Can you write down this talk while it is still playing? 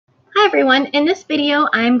Hi everyone, in this video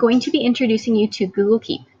I'm going to be introducing you to Google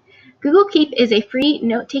Keep. Google Keep is a free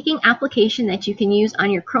note-taking application that you can use on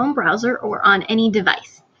your Chrome browser or on any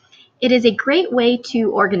device. It is a great way to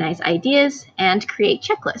organize ideas and create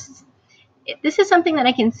checklists. This is something that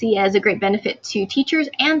I can see as a great benefit to teachers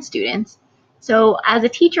and students. So as a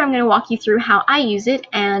teacher, I'm going to walk you through how I use it,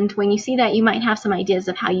 and when you see that, you might have some ideas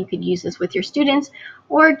of how you could use this with your students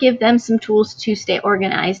or give them some tools to stay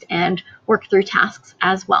organized and work through tasks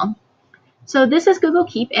as well. So this is Google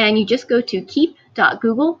Keep, and you just go to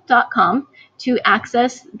keep.google.com to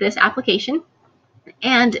access this application.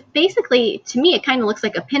 And basically, to me, it kind of looks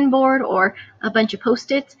like a pin board or a bunch of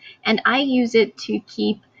Post-its, and I use it to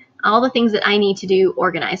keep all the things that I need to do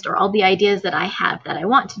organized, or all the ideas that I have that I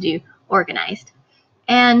want to do organized.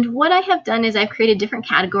 And what I have done is I've created different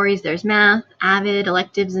categories. There's math, Avid,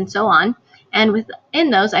 electives, and so on. And within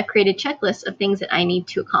those, I've created checklists of things that I need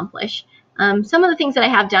to accomplish. Some of the things that I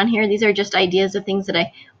have down here, these are just ideas of things that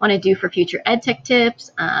I want to do for future EdTech tips,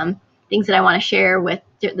 things that I want to share with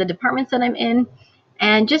the departments that I'm in,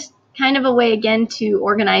 and just kind of a way, again, to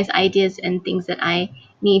organize ideas and things that I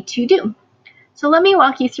need to do. So let me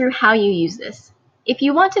walk you through how you use this. If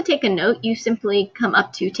you want to take a note, you simply come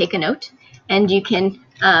up to Take a Note, and you can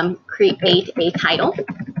create a title,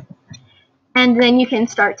 and then you can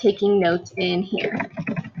start taking notes in here.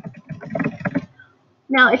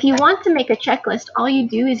 Now, if you want to make a checklist, all you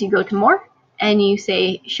do is you go to More, and you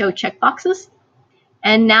say Show Checkboxes,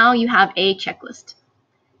 and now you have a checklist.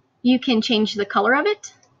 You can change the color of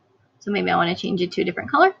it, so maybe I want to change it to a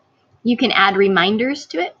different color. You can add reminders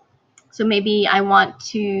to it, so maybe I want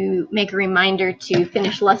to make a reminder to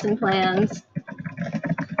finish lesson plans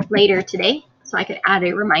later today, so I could add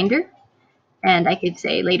a reminder, and I could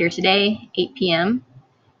say later today, 8 p.m.,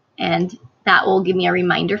 and that will give me a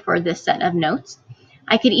reminder for this set of notes.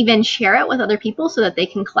 I could even share it with other people so that they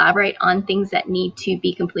can collaborate on things that need to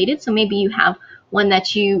be completed. So maybe you have one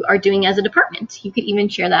that you are doing as a department. You could even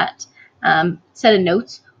share that set of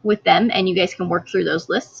notes with them, and you guys can work through those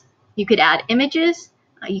lists. You could add images.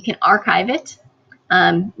 You can archive it.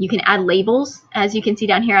 You can add labels. As you can see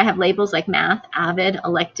down here, I have labels like math, Avid,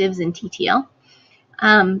 electives, and TTL.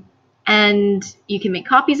 And you can make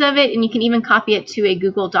copies of it, and you can even copy it to a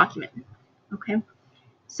Google document. Okay.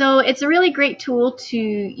 So it's a really great tool to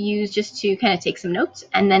use just to kind of take some notes.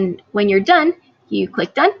 And then when you're done, you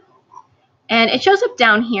click Done. And it shows up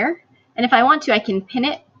down here. And if I want to, I can pin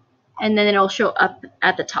it, and then it'll show up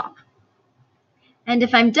at the top. And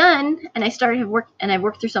if I'm done and I've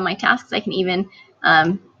worked through some of my tasks, I can even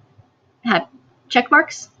have check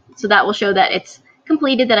marks. So that will show that it's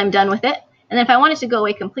completed, that I'm done with it. And then if I want it to go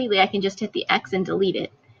away completely, I can just hit the X and delete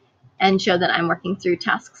it and show that I'm working through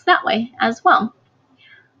tasks that way as well.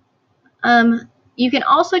 You can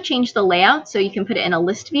also change the layout, so you can put it in a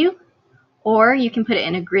list view, or you can put it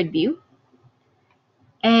in a grid view.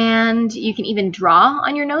 And you can even draw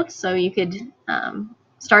on your notes, so you could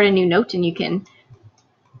start a new note and you can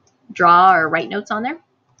draw or write notes on there.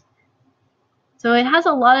 So it has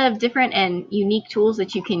a lot of different and unique tools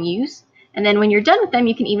that you can use. And then when you're done with them,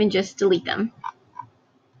 you can even just delete them.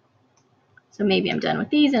 So maybe I'm done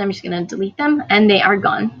with these and I'm just going to delete them, and they are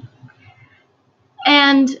gone.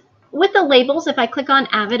 And with the labels, if I click on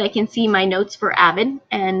Avid, I can see my notes for Avid,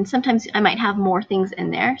 and sometimes I might have more things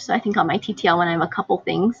in there. So I think on my TTL one, I have a couple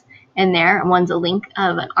things in there, and one's a link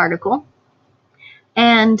of an article.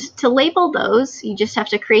 And to label those, you just have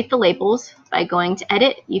to create the labels by going to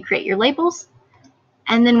Edit. You create your labels,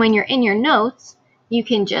 and then when you're in your notes, you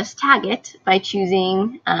can just tag it by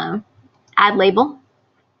choosing Add Label,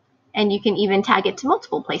 and you can even tag it to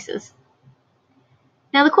multiple places.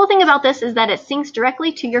 Now, the cool thing about this is that it syncs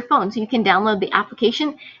directly to your phone, so you can download the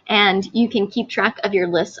application and you can keep track of your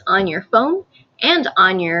lists on your phone and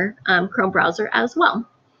on your Chrome browser as well.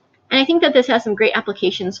 And I think that this has some great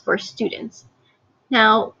applications for students.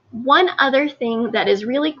 Now, one other thing that is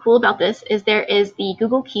really cool about this is there is the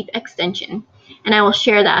Google Keep extension, and I will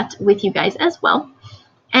share that with you guys as well.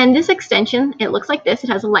 And this extension, it looks like this. It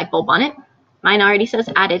has a light bulb on it. Mine already says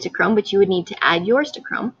added to Chrome, but you would need to add yours to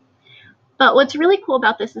Chrome. But what's really cool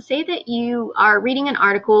about this is, say that you are reading an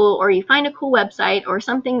article or you find a cool website or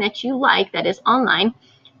something that you like that is online,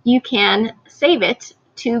 you can save it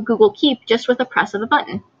to Google Keep just with a press of a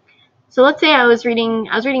button. So let's say I was reading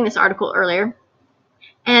this article earlier,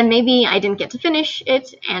 and maybe I didn't get to finish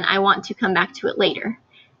it and I want to come back to it later.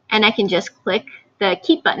 And I can just click the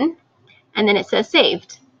Keep button, and then it says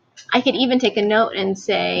saved. I could even take a note and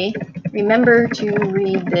say, remember to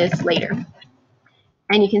read this later.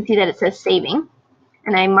 And you can see that it says saving,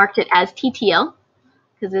 and I marked it as TTL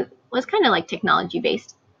because it was kind of like technology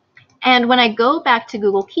based. And when I go back to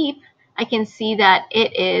Google Keep, I can see that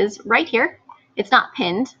it is right here. It's not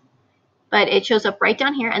pinned, but it shows up right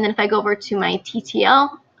down here. And then if I go over to my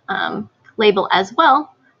TTL label as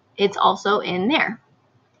well, it's also in there.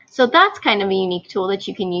 So that's kind of a unique tool that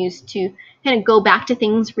you can use to kind of go back to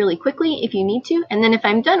things really quickly if you need to. And then if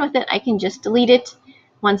I'm done with it, I can just delete it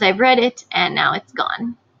once I've read it, and now it's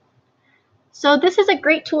gone. So this is a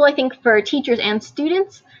great tool, I think, for teachers and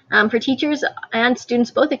students. For teachers and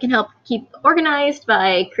students both, it can help keep organized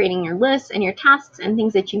by creating your lists and your tasks and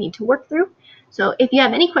things that you need to work through. So if you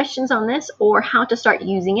have any questions on this or how to start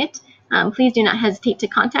using it, please do not hesitate to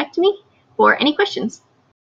contact me for any questions.